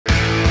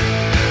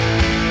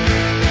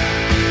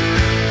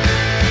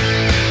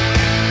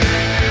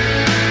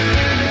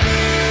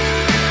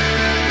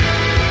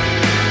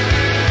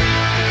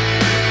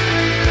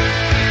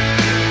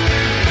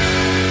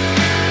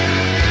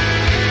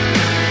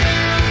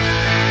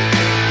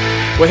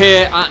We're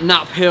here at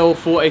Knaphill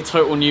for a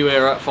total new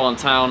era at Farnham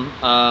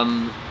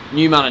Town.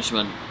 New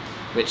management,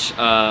 which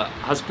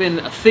has been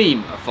a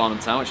theme of Farnham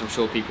Town, which I'm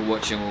sure people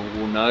watching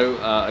will know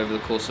over the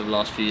course of the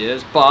last few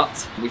years.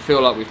 But we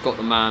feel like we've got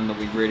the man that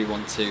we really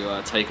want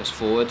to take us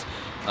forward.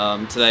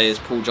 Today is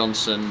Paul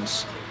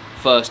Johnson's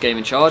first game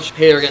in charge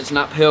here against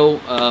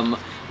Knaphill,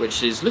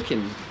 which is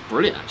looking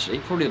brilliant actually.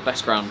 Probably the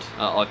best ground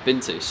I've been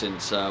to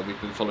since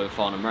we've been following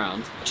Farnham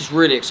round. Just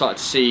really excited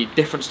to see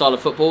different style of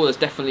football. There's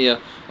definitely a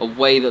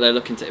way that they're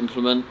looking to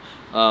implement.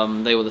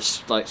 They were the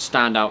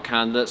standout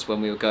candidates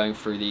when we were going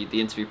through the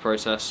interview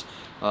process.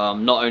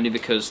 Not only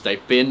because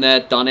they've been there,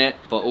 done it,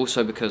 but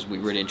also because we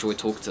really enjoyed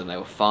talking to them. They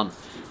were fun,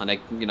 and they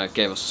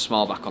gave us a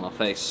smile back on our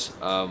face,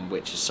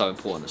 which is so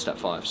important at step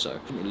 5. So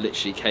we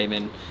literally came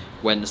in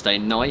Wednesday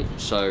night,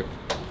 so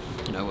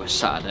we're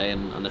Saturday,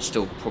 and there's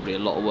still probably a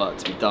lot of work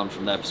to be done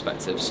from their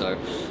perspective. So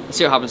let's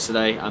see what happens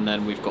today, and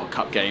then we've got a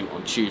cup game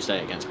on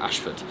Tuesday against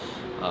Ashford.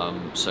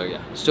 So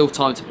yeah, still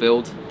time to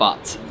build,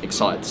 but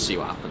excited to see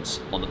what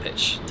happens on the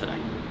pitch today.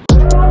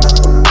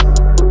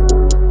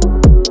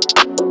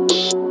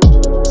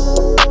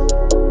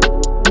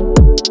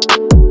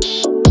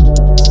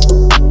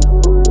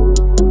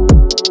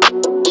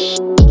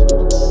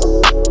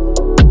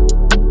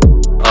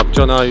 I'm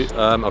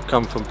Johnno. I've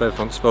come from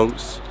Bedfont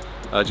Sports.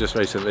 I just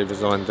recently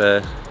resigned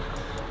there,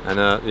 and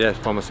yeah,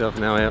 find myself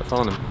now here at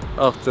Farnham.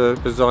 After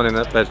resigning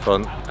at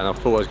Bedfont, and I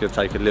thought I was going to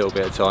take a little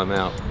bit of time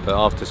out, but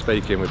after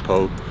speaking with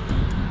Paul,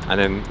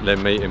 and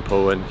then meeting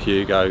Paul and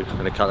Hugo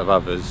and a couple of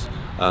others,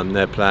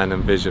 their plan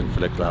and vision for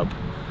the club,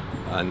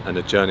 and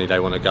the journey they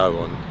want to go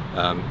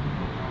on,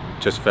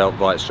 just felt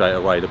right straight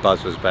away. The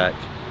buzz was back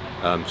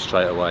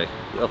straight away.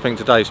 I think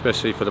today,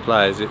 especially for the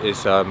players,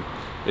 it's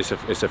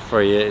a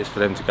free hit. It's for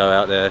them to go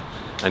out there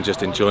and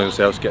just enjoy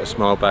themselves, get a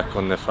smile back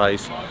on their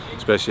face,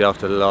 especially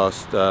after the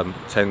last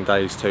 10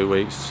 days, 2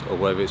 weeks, or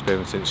whatever it's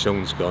been since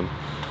Sean's gone.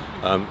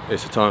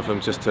 It's a time for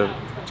them just to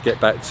get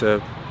back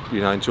to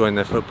enjoying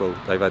their football.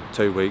 They've had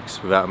 2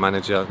 weeks without a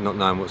manager, not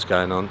knowing what's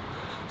going on.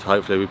 So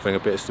hopefully we bring a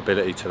bit of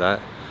stability to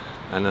that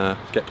and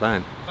get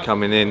playing.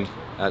 Coming in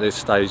at this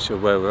stage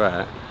of where we're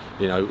at,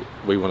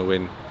 we want to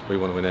win. We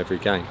want to win every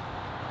game.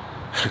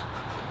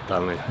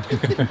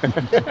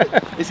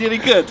 Is he any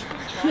good?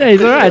 Yeah,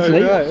 he's alright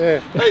actually. Right, yeah.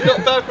 Hey,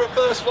 not bad for a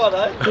first one,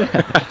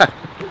 eh?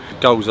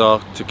 Goals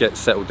are to get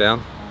settled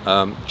down,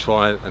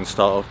 try and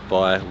start off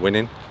by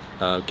winning,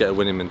 get a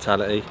winning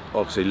mentality.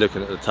 Obviously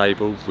looking at the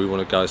table, we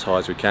want to go as high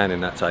as we can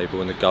in that table,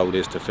 and the goal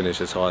is to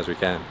finish as high as we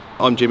can.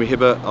 I'm Jimmy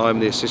Hibburt.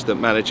 I'm the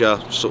assistant manager,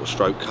 sort of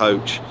stroke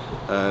coach.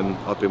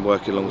 I've been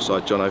working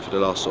alongside Johnno for the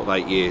last sort of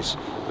 8 years.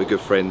 We're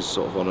good friends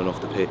sort of on and off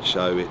the pitch,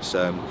 so it's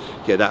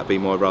yeah, that'd be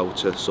my role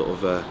to sort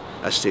of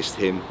assist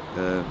him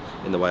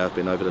in the way I've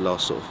been over the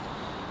last sort of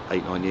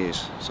 8-9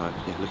 years. So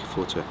yeah, looking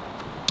forward to it.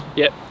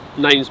 Yep,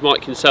 name's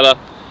Mike Kinsella.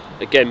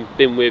 Again,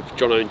 been with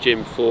Johnno and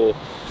Jim for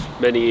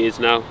many years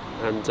now,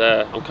 and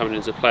I'm coming in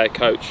as a player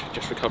coach,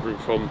 just recovering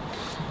from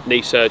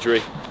knee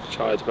surgery, which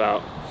I had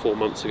about 4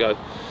 months ago.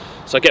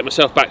 So I get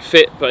myself back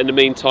fit, but in the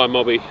meantime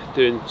I'll be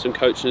doing some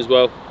coaching as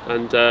well,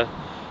 and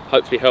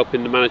hopefully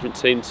helping the management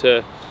team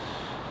to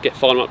get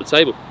Farnham up the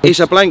table. It's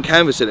a blank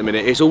canvas at the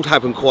minute. It's all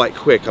happened quite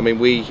quick. I mean,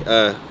 we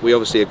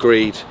obviously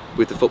agreed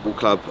with the football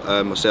club,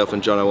 myself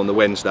and Johnno, on the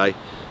Wednesday.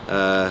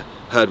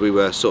 Heard we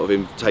were sort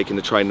of taking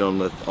the training on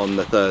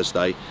the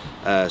Thursday,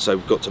 so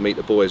we got to meet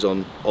the boys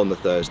on the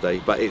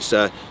Thursday. But it's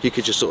you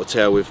could just sort of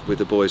tell with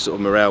the boys, sort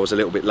of morale was a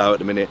little bit low at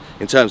the minute.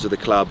 In terms of the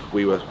club,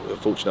 we were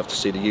fortunate enough to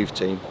see the youth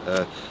team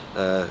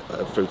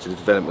through to the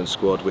development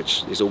squad,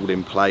 which is all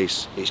in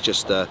place. It's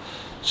just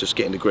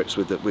getting to grips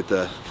with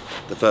the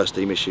first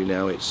team issue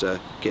now. It's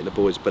getting the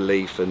boys'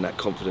 belief and that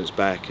confidence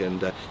back.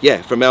 And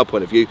yeah, from our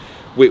point of view,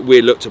 we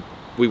will look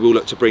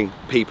to bring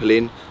people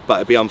in, but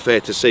it'd be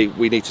unfair to see.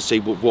 We need to see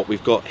what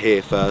we've got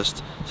here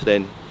first to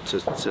then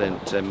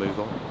move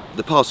on.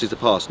 The past is the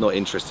past. Not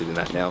interested in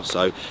that now.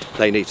 So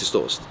they need to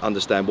sort of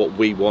understand what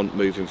we want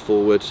moving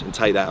forward and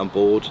take that on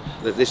board.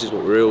 That this is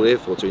what we're all here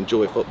for, to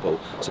enjoy football.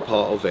 It's a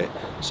part of it.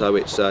 So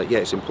it's yeah,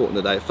 it's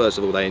important that first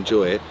of all they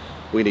enjoy it.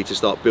 We need to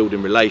start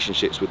building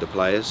relationships with the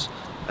players,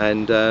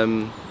 and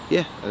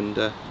yeah, and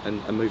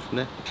move from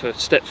there. For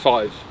step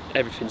 5,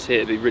 everything's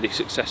here to be really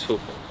successful.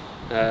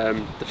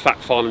 The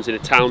fact Farnham's in a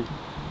town,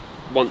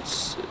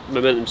 once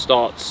momentum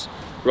starts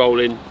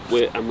rolling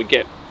and we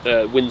get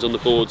wins on the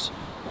boards,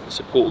 the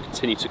support will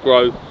continue to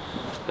grow.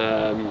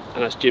 And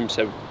as Jim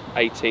said,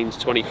 18s,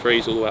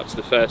 23s, all the way up to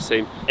the first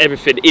team.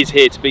 Everything is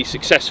here to be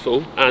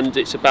successful, and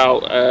it's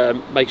about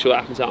making sure that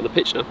happens out on the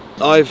pitch now.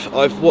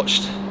 I've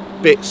watched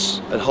bits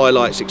and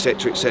highlights,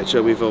 etc.,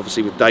 etc. We've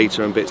obviously, with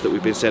data and bits that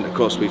we've been sent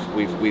across,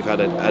 we've had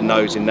a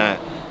nose in that.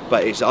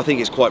 but I think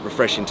it's quite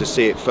refreshing to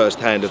see it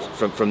firsthand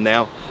from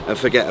now, and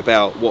forget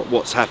about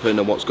what's happened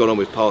and what's gone on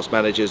with past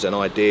managers and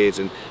ideas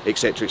and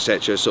etc.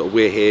 etc. Sort of,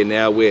 we're here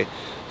now. We're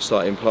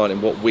start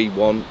implanting what we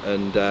want,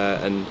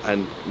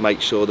 and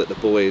make sure that the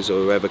boys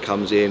or whoever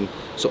comes in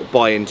sort of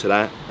buy into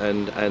that,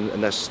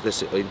 and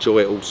let's enjoy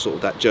it all, sort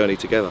of that journey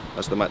together.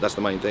 That's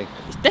the main thing.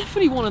 It's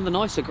definitely one of the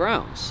nicer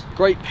grounds.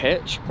 Great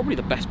pitch, probably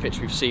the best pitch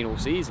we've seen all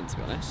season, to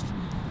be honest.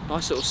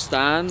 Nice little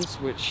stands,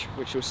 which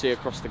you'll see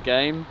across the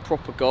game.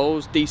 Proper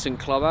goals, decent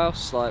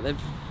clubhouse. Like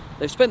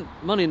they've spent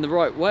money in the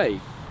right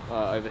way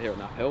over here at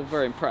Knaphill.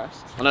 Very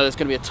impressed. I know there's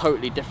going to be a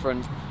totally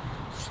different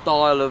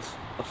style of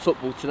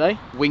football today.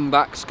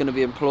 Wing-back's going to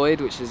be employed,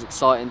 which is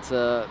exciting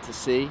to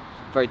see.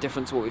 Very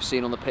different to what we've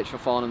seen on the pitch for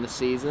Farnham this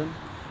season.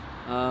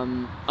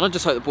 And I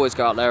just hope the boys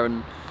go out there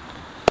and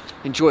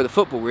enjoy the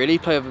football, really.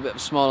 Play with a bit of a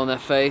smile on their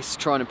face,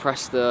 try and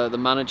impress the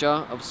manager.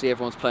 Obviously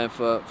everyone's playing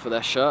for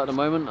their shirt at the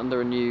moment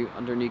under a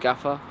new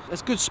gaffer.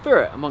 There's good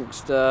spirit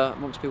amongst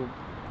people,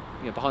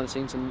 you know, behind the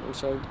scenes and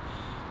also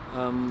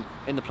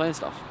in the playing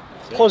stuff.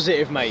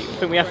 Positive, mate. I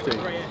think we have to.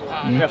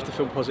 We have to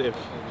feel positive.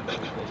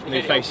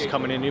 New faces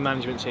coming in, new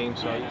management team.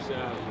 So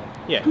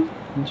yeah,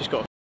 just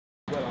got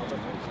to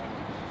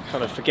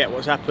kind of forget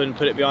what's happened,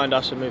 put it behind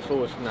us, and move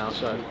forward from now.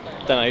 So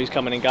don't know who's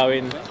coming and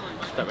going.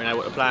 Don't really know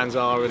what the plans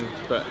are,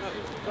 but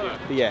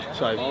yeah.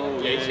 So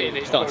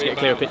starting to get a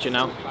clearer picture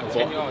now of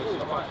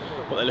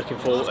what they're looking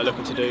for, what they're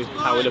looking to do,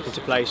 how we're looking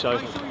to play. So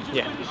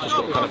yeah, just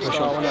got to kind of push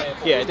on.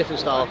 Yeah,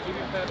 different style,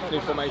 new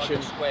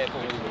formation.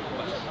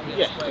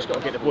 Yeah, just got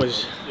to get the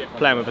boys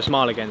playing with a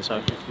smile again,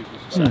 so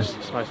that's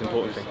the most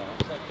important thing.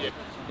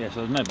 Yeah,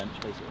 so there's no bench,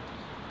 basically.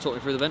 Talk me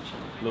through the bench.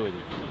 Lloyd,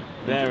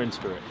 there in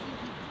spirit.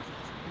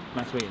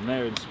 Max Wheaton,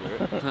 there in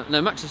spirit.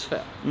 No, Max is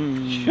fit.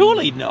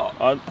 Surely not.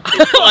 I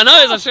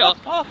know, it's a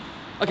shot.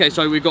 Okay,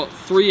 so we've got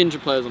 3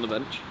 injured players on the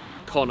bench,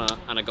 Connor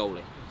and a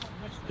goalie.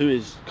 Who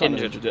is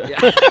injured? Yeah.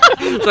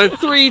 So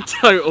 3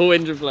 total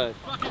injured players.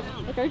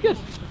 Okay, good.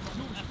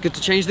 Good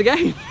to change the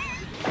game.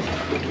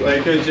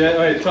 Very good, yeah.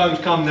 Right, time's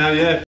come now,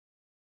 yeah.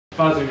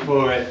 Buzzing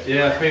for it.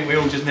 Yeah, I think we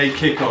all just need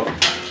kick-off.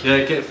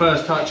 Yeah, get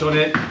first touch on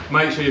it.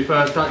 Make sure your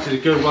first touch is a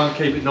good one.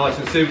 Keep it nice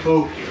and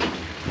simple.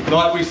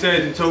 Like we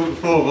said and talked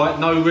before, right?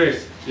 No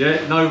risk.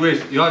 Yeah, no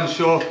risk. You're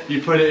unsure,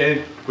 you put it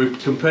in. We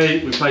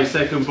compete, we play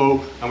second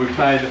ball, and we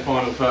play in the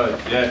final third.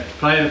 Yeah,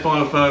 play in the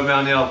final third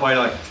round the halfway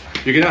line.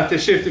 You're gonna have to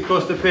shift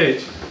across the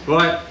pitch,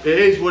 right? It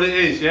is what it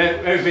is.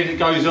 Yeah, everything that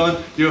goes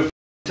on, you're a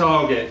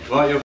target,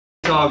 right? You're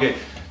a target.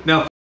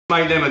 Now,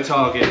 make them a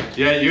target.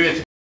 Yeah, you're here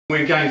to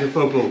win games of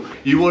football.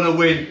 You want to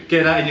win,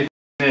 get that in your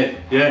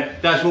head. Yeah,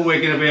 that's what we're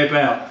going to be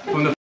about.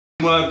 From the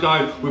word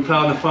go, we play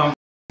on the front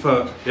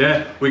foot.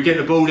 Yeah, we get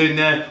the ball in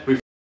there, we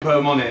put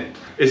them on it.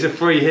 It's a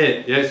free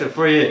hit. Yeah, it's a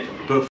free hit.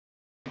 But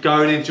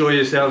go and enjoy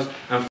yourselves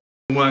and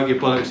work your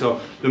bollocks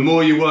off. The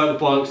more you work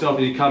the bollocks off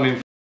and you come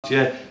in,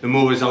 yeah, the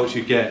more results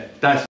you get.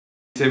 That's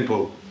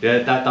simple. Yeah,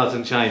 that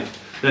doesn't change.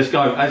 Let's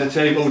go as a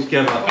team all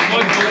together.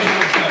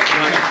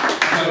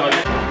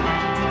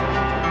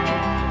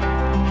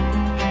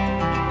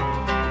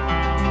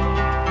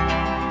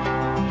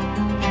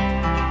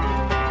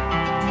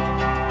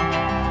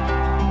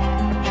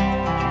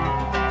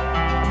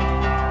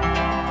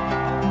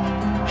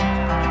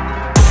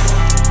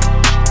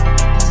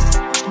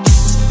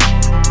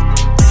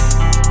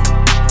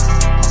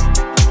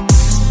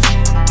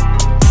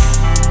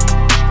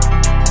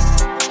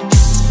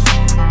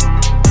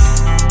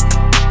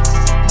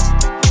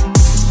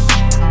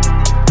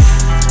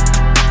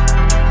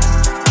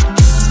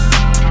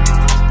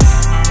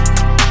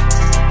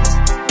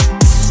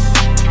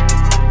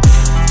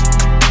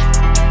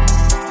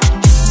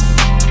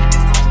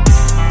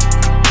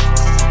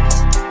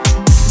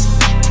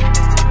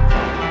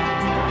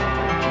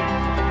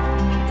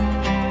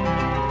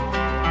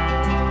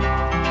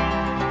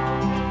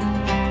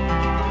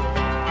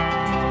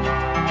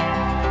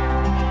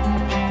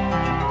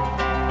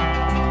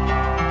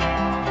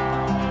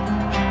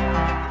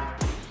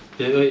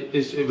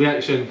 It's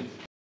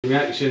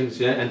reactions,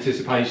 yeah,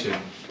 anticipation,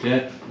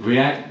 yeah,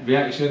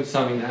 reaction,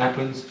 something that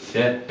happens,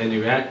 yeah, then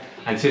you react,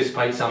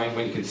 anticipate something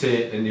when you can see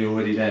it and you're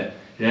already there,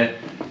 yeah.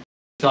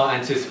 Start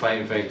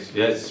anticipating things,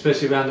 yeah,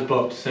 especially around the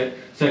box,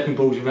 second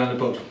balls around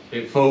the box,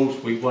 it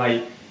falls, we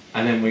wait,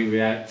 and then we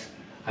react,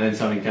 and then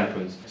something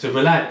happens. So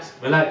relax,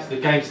 the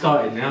game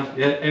started now,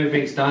 yeah,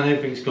 everything's done,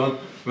 everything's gone,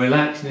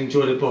 relax and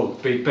enjoy the ball,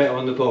 be better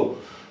on the ball,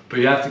 but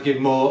you have to give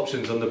more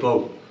options on the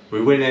ball.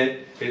 We win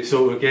it, it's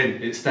sort of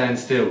again, it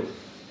stands still,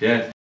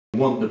 yeah,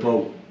 want the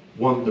ball,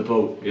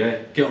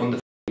 yeah, get on the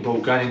ball,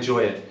 go and enjoy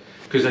it,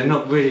 because they're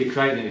not really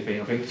creating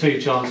anything. I think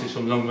 2 chances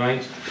from long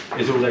range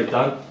is all they've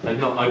done. They've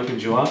not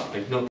opened you up,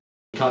 they've not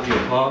cut you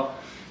apart,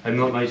 they've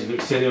not made you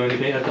look silly or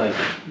anything, have they?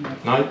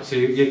 No, so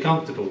you're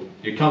comfortable,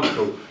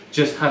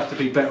 just have to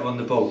be better on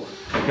the ball.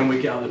 And can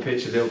we get up the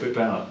pitch a little bit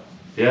better,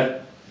 yeah?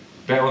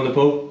 Better on the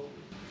ball?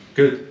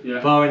 Good, yeah.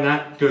 Barring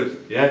that,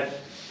 good, yeah?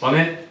 On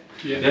it?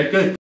 Yeah,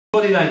 good.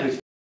 Body language.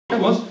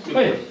 Come on,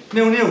 wait,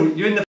 0-0,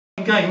 you're in the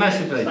game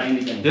massively.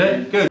 Yeah,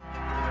 good.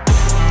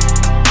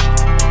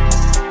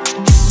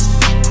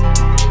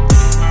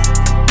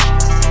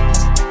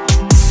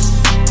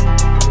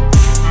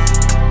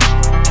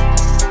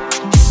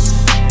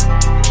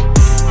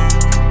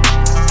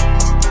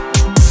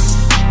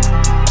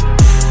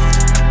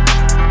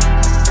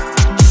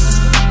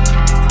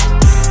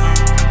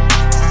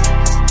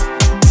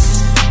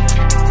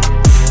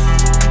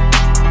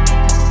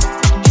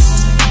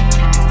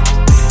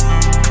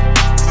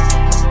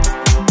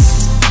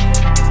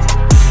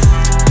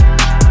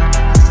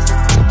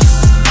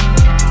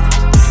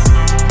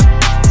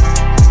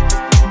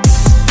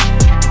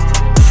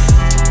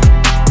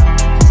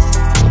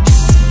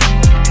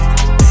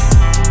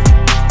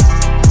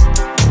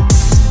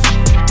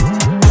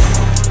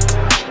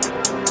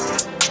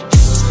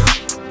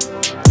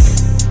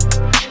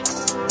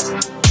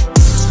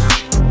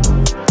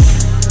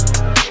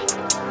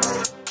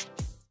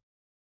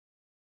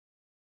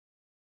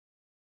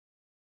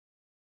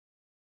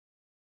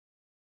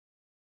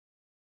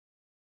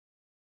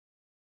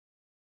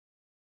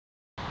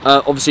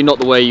 Obviously not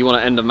the way you want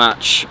to end a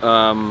match.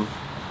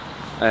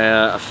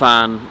 A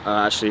fan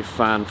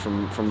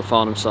from the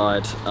Farnham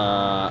side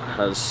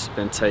has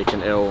been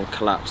taken ill and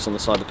collapsed on the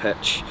side of the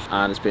pitch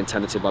and is being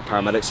tended to by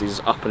paramedics. He's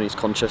up and he's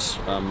conscious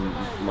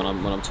when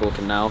I'm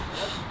talking now.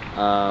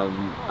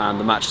 And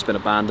the match has been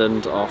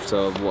abandoned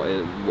after what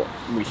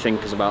we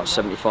think is about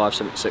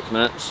 75-76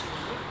 minutes.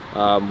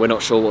 We're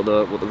not sure what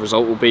the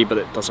result will be, but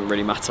it doesn't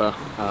really matter.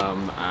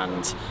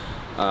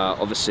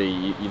 Obviously,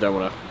 you don't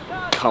want to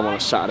come on a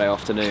Saturday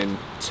afternoon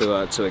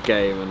to a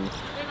game and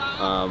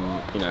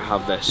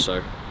have this.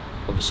 So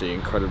obviously,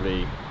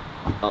 incredibly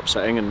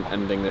upsetting and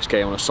ending this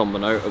game on a somber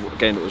note. A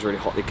game that was really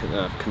hotly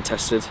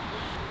contested.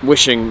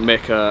 Wishing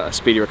Mick a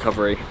speedy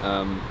recovery.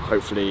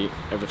 Hopefully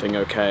everything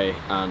okay,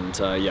 and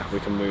we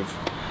can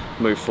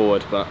move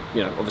forward. But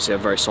obviously a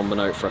very somber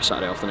note for a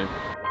Saturday afternoon.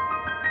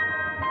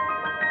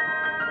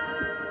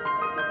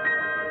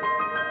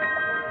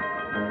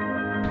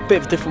 Bit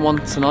of a different one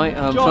tonight.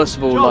 First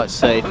of all, I'd like to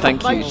say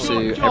thank you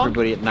to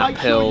everybody at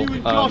Knaphill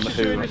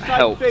who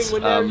helped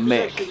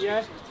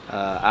Mick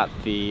at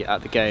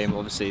the game.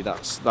 Obviously,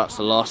 that's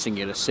the last thing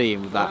you'd have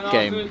seen with that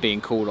game being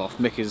called off.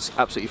 Mick is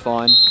absolutely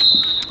fine.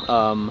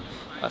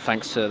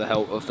 Thanks to the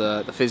help of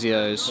the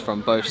physios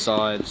from both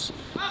sides,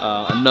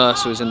 a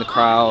nurse who was in the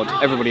crowd,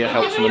 everybody that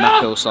helped from the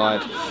Knaphill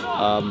side,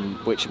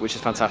 which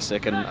is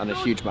fantastic, and a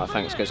huge amount of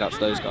thanks goes out to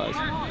those guys.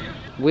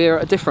 We're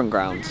at a different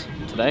ground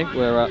today.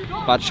 We're at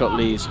Bedfont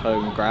Lee's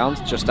home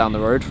ground, just down the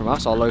road from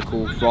us, our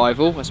local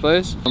rival, I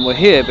suppose. And we're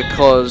here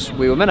because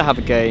we were meant to have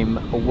a game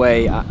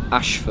away at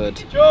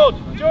Ashford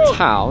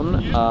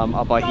Town,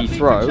 up by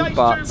Heathrow,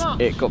 but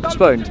it got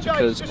postponed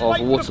because of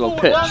a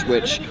waterlogged pitch,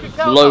 which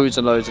loads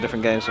and loads of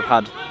different games have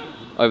had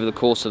over the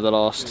course of the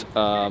last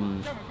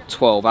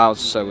 12 hours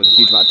or so, with a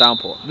huge amount of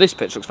downpour. This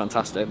pitch looks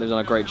fantastic, they've done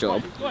a great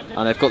job,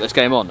 and they've got this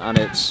game on, and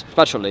it's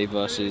Bedfont Lee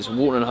versus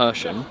Walton and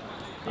Hersham.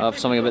 For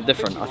something a bit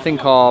different. I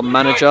think our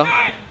manager,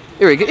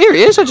 here he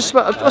is. I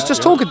was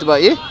just talking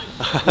about you.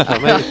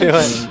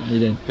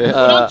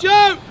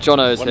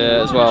 Johnno is here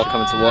as well,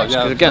 coming to watch.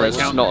 Because again, there's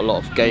not a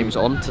lot of games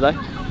on today.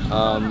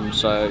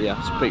 So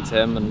yeah, speak to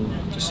him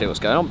and just see what's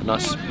going on. But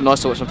nice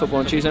to watch some football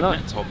on Tuesday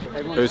night.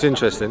 It was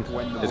interesting.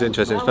 It's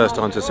interesting. First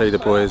time to see the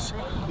boys,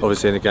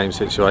 obviously in a game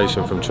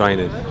situation from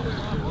training.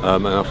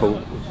 And I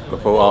thought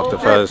after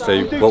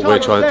Thursday, what we're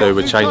trying to do,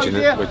 we're changing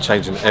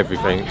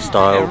everything,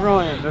 style.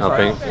 And I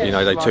think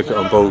they took it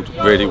on board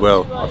really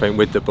well. I think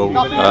with the ball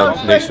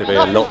needs to be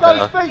a lot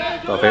better,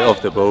 but I think off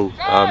the ball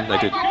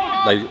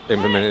they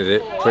implemented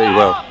it pretty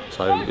well.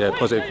 So yeah,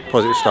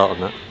 positive start on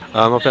that.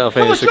 I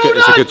think it's a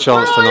good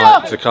chance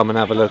tonight to come and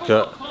have a look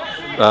at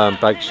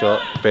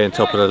Bagshot being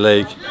top of the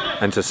league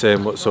and to see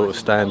what sort of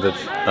standard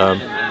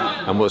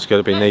and what's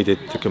going to be needed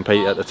to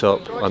compete at the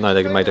top. I know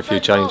they made a few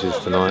changes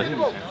tonight.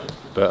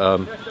 But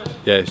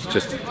yeah,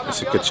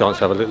 it's a good chance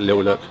to have a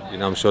little look.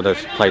 I'm sure they'll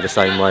play the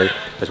same way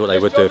as what they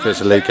would do if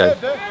it's a league game.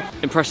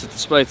 Impressive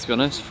display, to be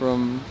honest,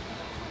 from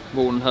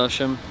Walton and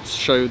Hersham.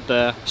 Showed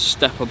their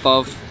step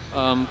above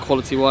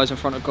quality-wise in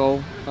front of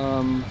goal.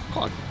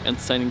 Quite an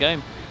entertaining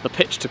game. The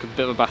pitch took a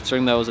bit of a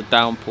battering. There was a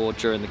downpour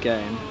during the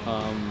game,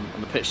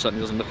 and the pitch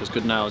certainly doesn't look as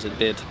good now as it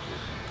did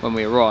when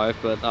we arrived.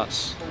 But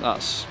that's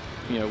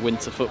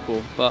winter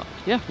football. But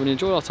yeah, we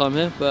enjoyed our time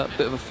here. But a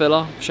bit of a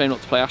filler. Shame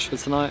not to play Ashford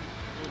tonight.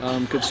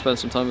 Good to spend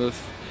some time with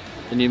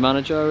the new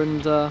manager,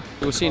 and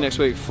we'll see you next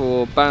week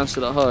for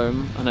Banstead at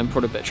home, and then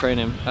probably a bit of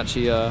training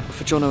actually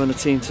for Johnno and the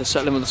team to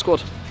settle in with the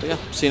squad. But yeah,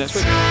 see you next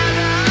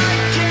week.